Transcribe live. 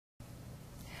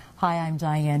Hi, I'm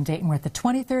Diane. Dayton. We're at the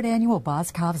 23rd Annual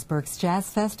Boscov's Berks Jazz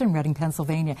Fest in Reading,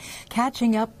 Pennsylvania,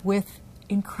 catching up with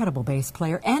incredible bass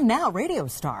player and now radio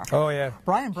star. Oh, yeah.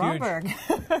 Brian Bromberg.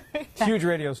 Huge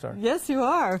radio star. Yes, you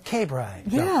are. Okay, Brian.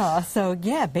 Yeah, so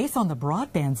yeah, based on the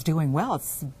Broadband's doing well.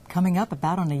 It's coming up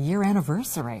about on a year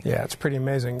anniversary. Yeah, it's pretty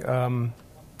amazing. A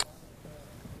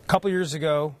couple years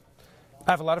ago, I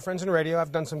have a lot of friends in radio.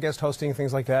 I've done some guest hosting,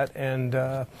 things like that, and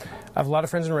I have a lot of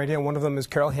friends in radio. One of them is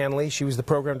Carol Hanley. She was the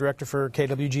program director for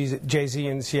KWJZ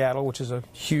in Seattle, which is a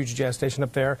huge jazz station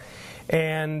up there.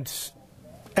 And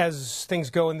as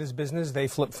things go in this business, they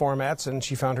flip formats, and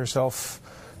she found herself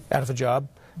out of a job.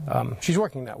 She's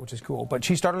working now, which is cool. But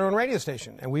she started her own radio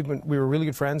station, and we were really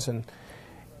good friends.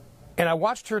 And I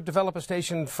watched her develop a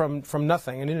station from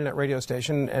nothing, an internet radio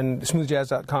station, and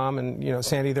smoothjazz.com, and you know,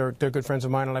 Sandy, they're good friends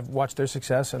of mine, and I've watched their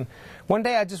success. And one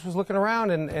day I just was looking around,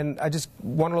 and I just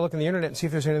wanted to look on the internet and see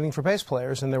if there's anything for bass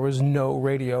players, and there was no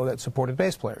radio that supported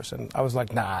bass players. And I was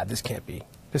like, nah, this can't be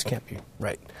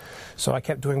right. So I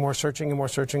kept doing more searching,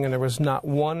 and there was not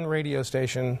one radio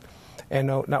station and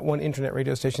not one internet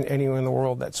radio station anywhere in the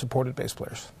world that supported bass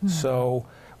players. Mm-hmm. So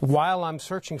while I'm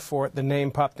searching for it, the name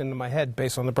popped into my head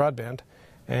based on the Broadband.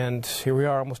 And here we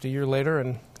are almost a year later,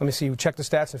 and let me see, we checked the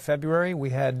stats in February. We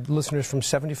had listeners from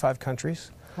 75 countries.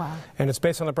 Wow. And it's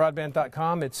based on the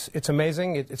Broadband.com. It's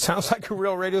amazing. It sounds like a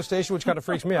real radio station, which kind of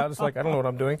freaks me out. It's like, I don't know what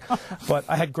I'm doing. But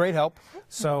I had great help.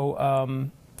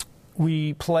 So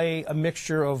we play a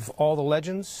mixture of all the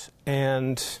legends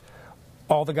and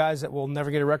all the guys that will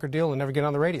never get a record deal and never get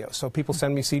on the radio. So people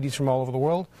send me CDs from all over the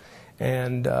world.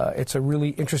 And it's a really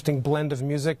interesting blend of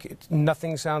music.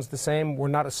 Nothing sounds the same. We're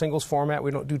not a singles format. We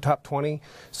don't do top 20.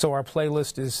 So our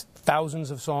playlist is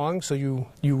thousands of songs. So you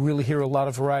really hear a lot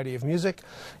of variety of music.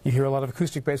 You hear a lot of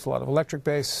acoustic bass, a lot of electric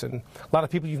bass, and a lot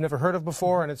of people you've never heard of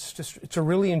before. And it's a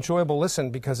really enjoyable listen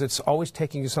because it's always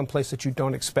taking you someplace that you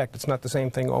don't expect. It's not the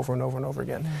same thing over and over and over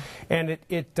again. And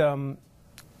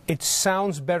it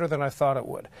sounds better than I thought it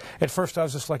would. At first I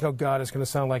was just like, oh God, it's going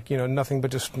to sound like, you know, nothing but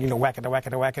just, you know, whack-a-da,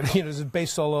 whack-a-da, whack-a-da. You know, there's a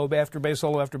bass solo after bass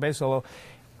solo after bass solo.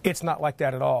 It's not like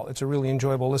that at all. It's a really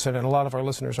enjoyable listen, and a lot of our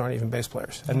listeners aren't even bass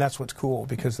players. And that's what's cool,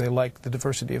 because they like the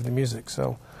diversity of the music.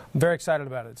 So I'm very excited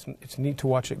about it. It's neat to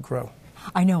watch it grow.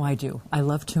 I know I do. I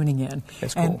love tuning in.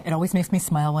 It's cool. And it always makes me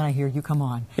smile when I hear you come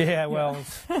on. Yeah, well,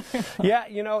 yeah,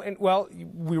 you know, and well,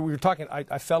 we were talking,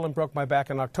 I fell and broke my back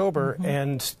in October,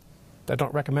 and I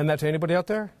don't recommend that to anybody out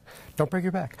there. Don't break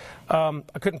your back. I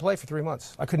couldn't play for 3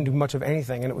 months. I couldn't do much of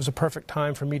anything, and it was a perfect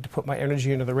time for me to put my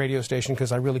energy into the radio station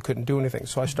because I really couldn't do anything.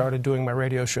 So I started doing my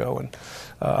radio show, and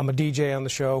I'm a DJ on the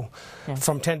show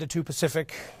from 10 to 2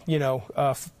 Pacific, you know,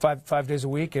 5 days a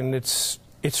week, and it's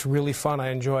really fun. I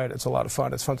enjoy it. It's a lot of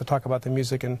fun. It's fun to talk about the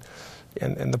music and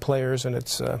the players, and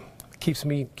it's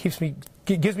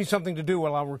gives me something to do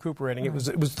while I'm recuperating. It was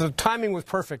the timing was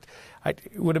perfect.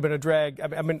 It would have been a drag.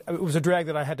 I mean, it was a drag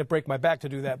that I had to break my back to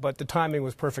do that, but the timing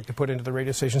was perfect to put into the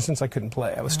radio station since I couldn't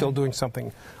play. I was still doing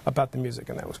something about the music,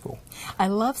 and that was cool. I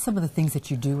love some of the things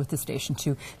that you do with the station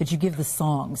too. That you give the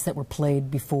songs that were played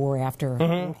before, after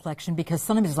a collection, because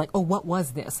sometimes it's like, oh, what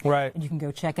was this? Right. And you can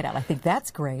go check it out. I think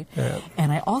that's great. Yeah.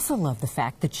 And I also love the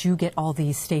fact that you get all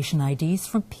these station IDs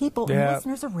from people and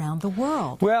listeners around the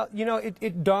world. Well, you know,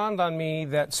 it dawned on me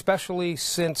that especially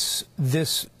since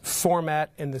this format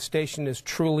and the station is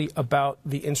truly about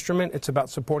the instrument, it's about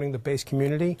supporting the bass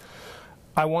community,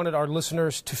 I wanted our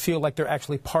listeners to feel like they're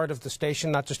actually part of the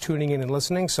station, not just tuning in and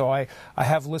listening. So I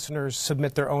have listeners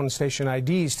submit their own station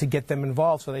IDs to get them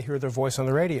involved so they hear their voice on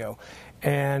the radio.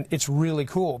 And it's really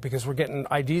cool because we're getting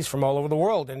IDs from all over the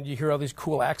world, and you hear all these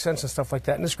cool accents and stuff like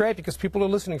that. And it's great because people are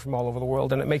listening from all over the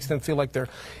world, and it makes them feel like they're...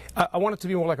 I want it to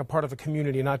be more like a part of a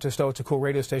community, not just, oh, it's a cool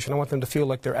radio station. I want them to feel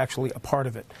like they're actually a part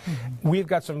of it. We've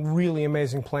got some really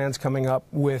amazing plans coming up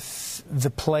with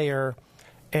the player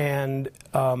and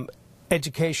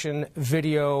education,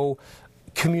 video,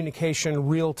 communication,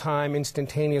 real-time,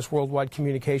 instantaneous, worldwide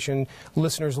communication.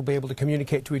 Listeners will be able to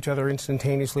communicate to each other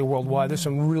instantaneously worldwide. There's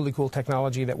some really cool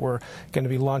technology that we're going to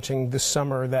be launching this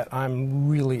summer that I'm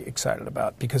really excited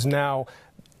about, because now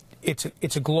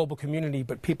it's a global community,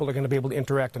 but people are going to be able to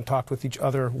interact and talk with each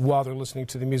other while they're listening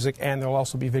to the music, and there'll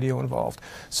also be video involved.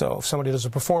 So if somebody does a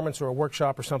performance or a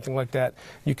workshop or something like that,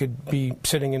 you could be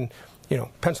sitting in, you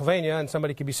know, Pennsylvania, and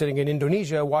somebody could be sitting in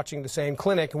Indonesia watching the same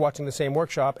clinic and watching the same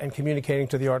workshop and communicating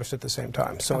to the artist at the same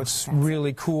time. So it's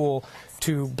really cool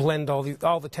to blend all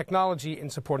the technology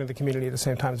and supporting the community at the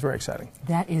same time. It's very exciting.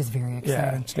 That is very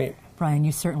exciting. Yeah, it's neat. Brian,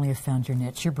 you certainly have found your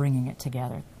niche. You're bringing it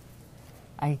together.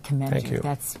 I commend Thank you.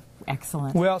 That's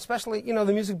excellent. Well, especially, you know,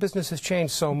 the music business has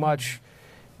changed so much.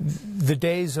 the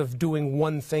days of doing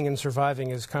one thing and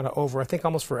surviving is kind of over. I think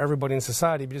almost for everybody in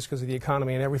society, just because of the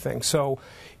economy and everything. So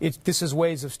this is a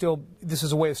way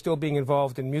of still being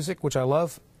involved in music, which I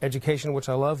love, education, which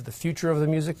I love, the future of the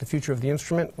music, the future of the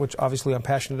instrument, which obviously I'm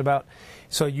passionate about.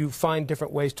 So you find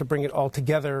different ways to bring it all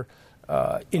together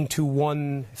into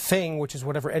one thing, which is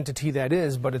whatever entity that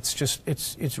is, but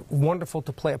it's wonderful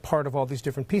to play a part of all these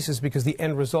different pieces because the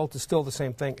end result is still the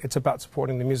same thing. It's about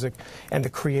supporting the music and the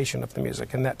creation of the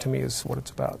music, and that to me is what it's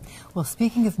about. Well,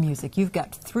 speaking of music, you've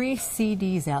got 3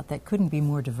 CDs out that couldn't be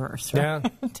more diverse, right?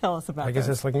 Yeah. Tell us about I guess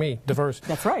that's like me, diverse.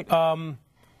 That's right. I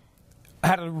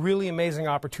had a really amazing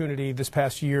opportunity this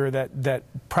past year that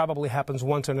probably happens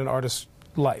once in an artist's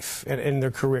life and in their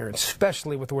career,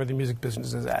 especially with where the music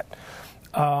business is at.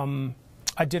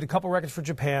 I did a couple records for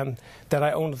Japan that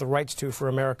I owned the rights to for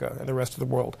America and the rest of the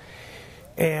world.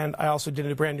 And I also did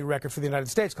a brand new record for the United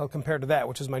States called Compared to That,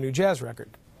 which is my new jazz record.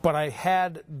 But I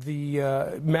had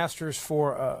the masters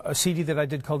for a CD that I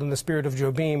did called In the Spirit of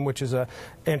Jobim, which is a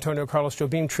Antonio Carlos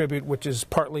Jobim tribute, which is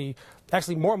partly,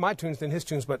 actually more my tunes than his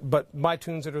tunes, but my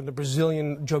tunes that are the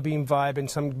Brazilian Jobim vibe and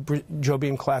some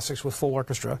Jobim classics with full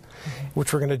orchestra,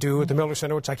 which we're going to do at the Miller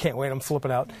Center, which I can't wait, I'm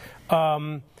flipping out.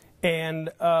 And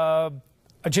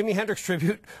a Jimi Hendrix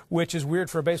tribute, which is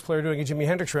weird for a bass player doing a Jimi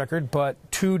Hendrix record, but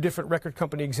 2 different record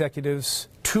company executives,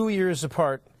 2 years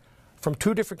apart, from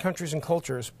 2 different countries and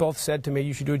cultures, both said to me,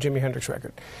 you should do a Jimi Hendrix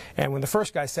record. And when the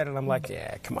first guy said it, I'm like,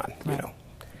 yeah, come on, you know.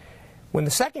 When the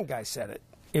second guy said it,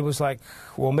 it was like,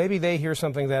 well, maybe they hear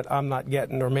something that I'm not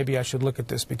getting, or maybe I should look at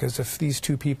this, because if these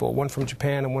 2 people, one from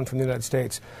Japan and one from the United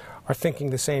States, are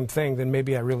thinking the same thing, then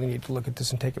maybe I really need to look at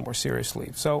this and take it more seriously.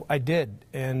 So I did,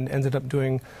 and ended up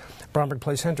doing Bromberg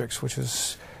Plays Hendrix, which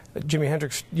is Jimi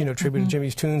Hendrix, you know, tribute to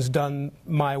Jimmy's tunes done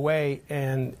my way,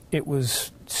 and it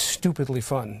was stupidly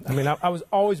fun. I mean, I was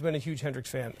always been a huge Hendrix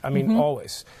fan. I mean,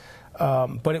 always.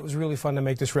 But it was really fun to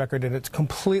make this record, and it's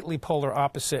completely polar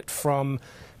opposite from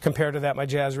Compared to That, my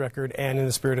jazz record, and In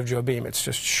the Spirit of Jobim. It's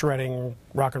just shredding,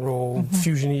 rock and roll,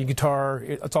 fusion-y guitar.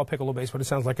 It's all piccolo bass, but it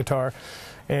sounds like guitar.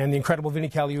 And the incredible Vinny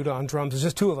Caliuta on drums. There's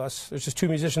just 2 of us. There's just 2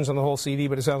 musicians on the whole CD,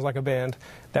 but it sounds like a band.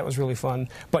 That was really fun.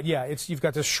 But yeah, you've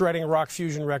got this shredding rock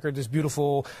fusion record, this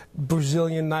beautiful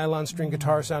Brazilian nylon string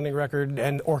guitar sounding record,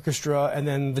 and orchestra, and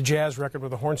then the jazz record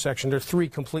with a horn section. There's 3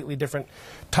 completely different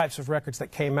types of records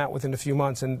that came out within a few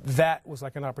months, and that was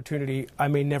like an opportunity. I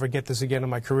may never get this again in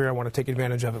my career. I want to take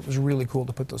advantage of it. It was really cool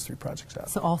to put those 3 projects out.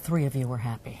 So all 3 of you were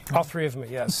happy? Right? All 3 of me,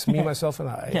 yes. Me, myself, and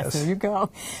I. Yes, there you go.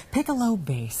 Piccolo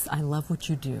bass. I love what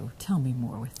you do. Tell me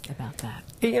more about that.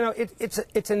 You know,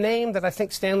 it's a name that I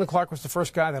think Stanley Clarke was the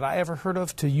first guy that I ever heard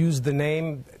of to use the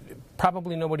name.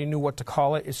 Probably nobody knew what to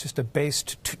call it. It's just a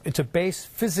bass. It's a bass.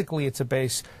 Physically, it's a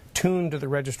bass tuned to the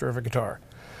register of a guitar.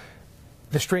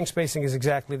 The string spacing is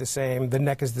exactly the same. The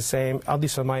neck is the same. At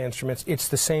least on my instruments, it's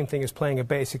the same thing as playing a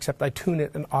bass, except I tune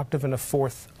it an octave and a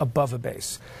fourth above a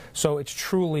bass. So it's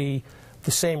truly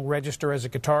the same register as a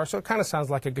guitar, so it kind of sounds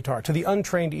like a guitar. To the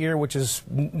untrained ear, which is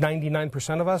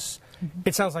 99% of us,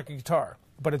 it sounds like a guitar,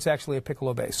 but it's actually a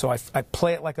piccolo bass. So I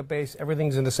play it like a bass.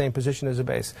 Everything's in the same position as a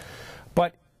bass.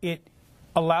 But it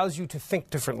allows you to think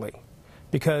differently,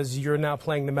 because you're now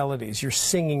playing the melodies, you're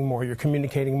singing more, you're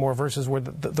communicating more, versus where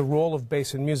the role of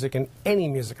bass in music, and any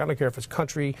music, I don't care if it's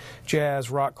country, jazz,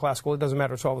 rock, classical, it doesn't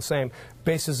matter, it's all the same.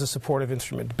 Bass is a supportive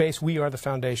instrument. Bass, we are the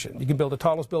foundation. You can build the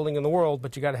tallest building in the world,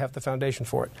 but you got to have the foundation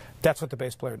for it. That's what the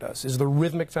bass player does, is the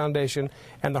rhythmic foundation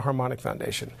and the harmonic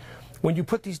foundation. When you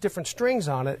put these different strings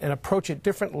on it and approach it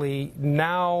differently,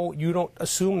 now you don't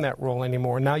assume that role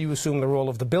anymore. Now you assume the role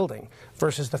of the building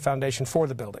versus the foundation for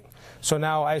the building. So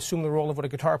now I assume the role of what a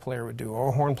guitar player would do, or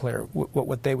a horn player,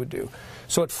 what they would do.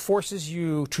 So it forces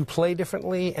you to play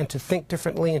differently and to think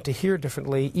differently and to hear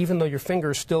differently, even though your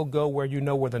fingers still go where you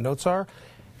know where the notes are.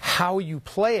 How you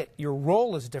play it, your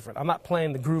role is different. I'm not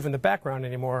playing the groove in the background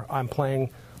anymore. I'm playing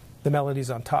the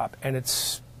melodies on top, and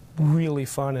it's really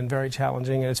fun and very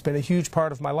challenging, and it's been a huge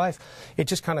part of my life. It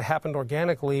just kind of happened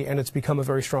organically, and it's become a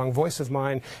very strong voice of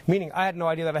mine, meaning I had no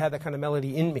idea that I had that kind of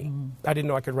melody in me. I didn't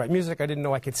know I could write music. I didn't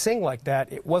know I could sing like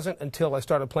that. It wasn't until I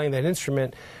started playing that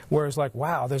instrument where it's like,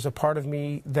 wow, there's a part of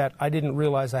me that I didn't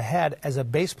realize I had as a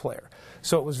bass player.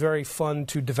 So it was very fun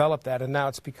to develop that, and now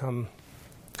it's become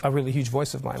a really huge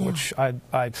voice of mine, which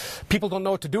people don't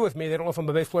know what to do with me. They don't know if I'm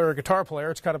a bass player or a guitar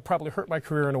player. It's kind of probably hurt my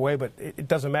career in a way, but it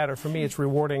doesn't matter. For me, it's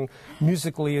rewarding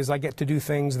musically, as I get to do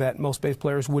things that most bass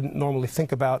players wouldn't normally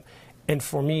think about. And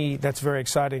for me, that's very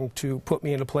exciting, to put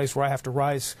me in a place where I have to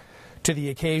rise to the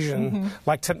occasion,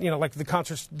 like like the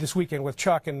concerts this weekend with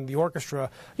Chuck and the orchestra.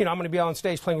 I'm going to be on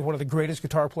stage playing with one of the greatest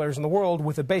guitar players in the world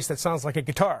with a bass that sounds like a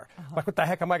guitar. Like, what the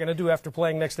heck am I going to do after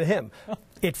playing next to him?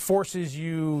 It forces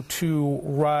you to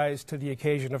rise to the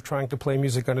occasion of trying to play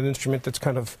music on an instrument that's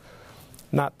kind of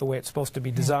not the way it's supposed to be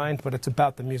designed, but it's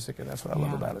about the music, and that's what I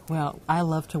love about it. Well, I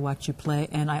love to watch you play,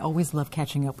 and I always love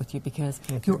catching up with you because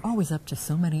you're always up to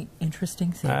so many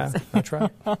interesting things. That's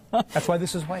right. That's why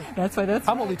this is white.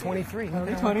 I'm only 23.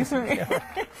 Only 23.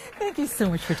 Thank you so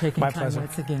much for taking time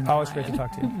once again. Always great to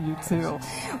talk to you. You too.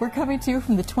 We're coming to you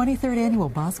from the 23rd Annual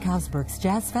Boscov's Berks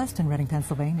Jazz Fest in Reading,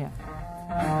 Pennsylvania.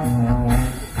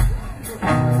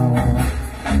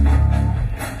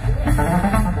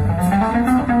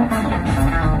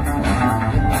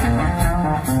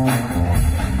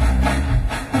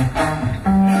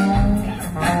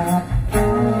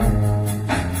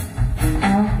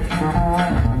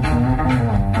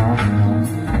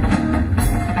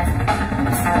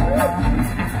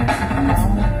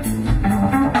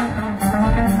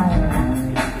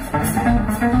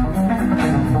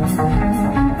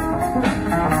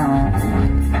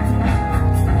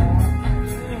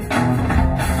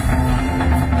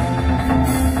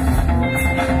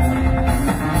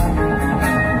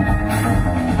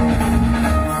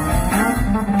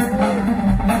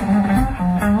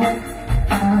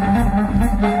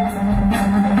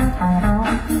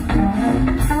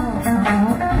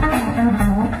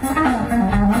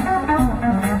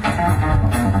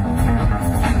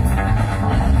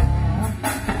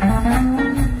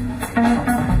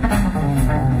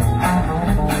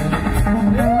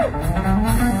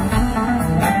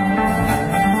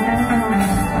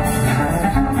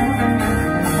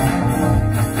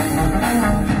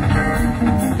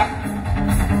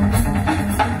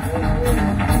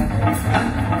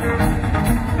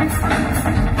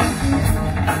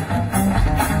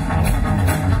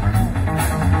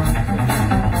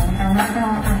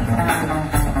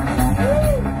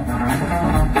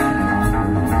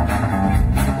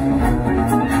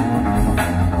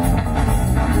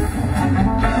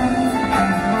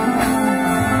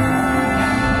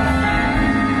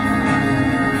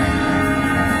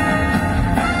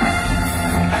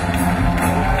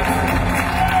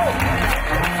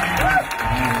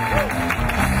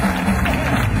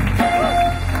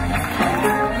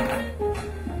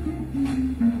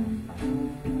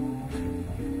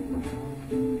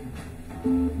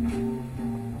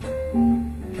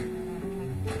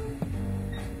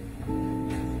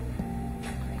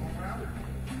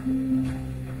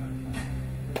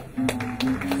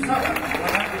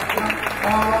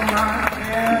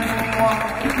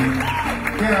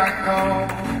 Here I go,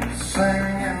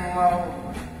 singing low,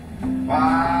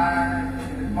 bye,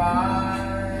 bye,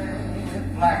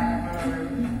 blackbird.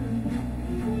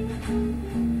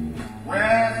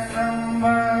 Where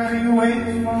somebody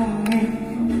waits for me,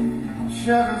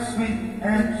 sugar sweet,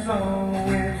 and so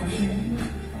is she.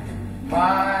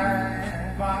 Bye.